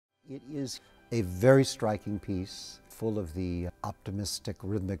It is a very striking piece, full of the optimistic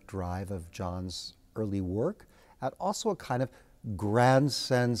rhythmic drive of John's early work, and also a kind of grand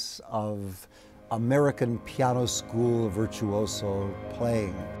sense of American piano school virtuoso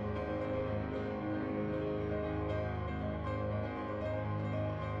playing.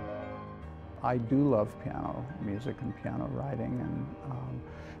 I do love piano music and piano writing, and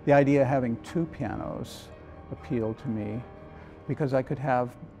the idea of having two pianos appealed to me because I could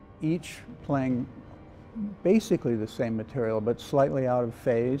have each playing basically the same material but slightly out of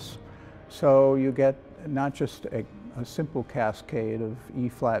phase. So you get not just a simple cascade of E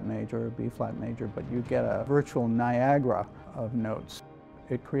flat major or B flat major, but you get a virtual Niagara of notes.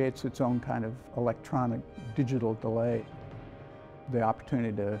 It creates its own kind of electronic digital delay. The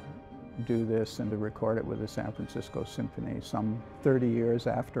opportunity to do this and to record it with the San Francisco Symphony some 30 years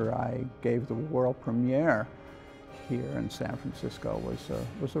after I gave the world premiere here in San Francisco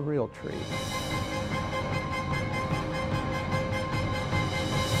was a real treat.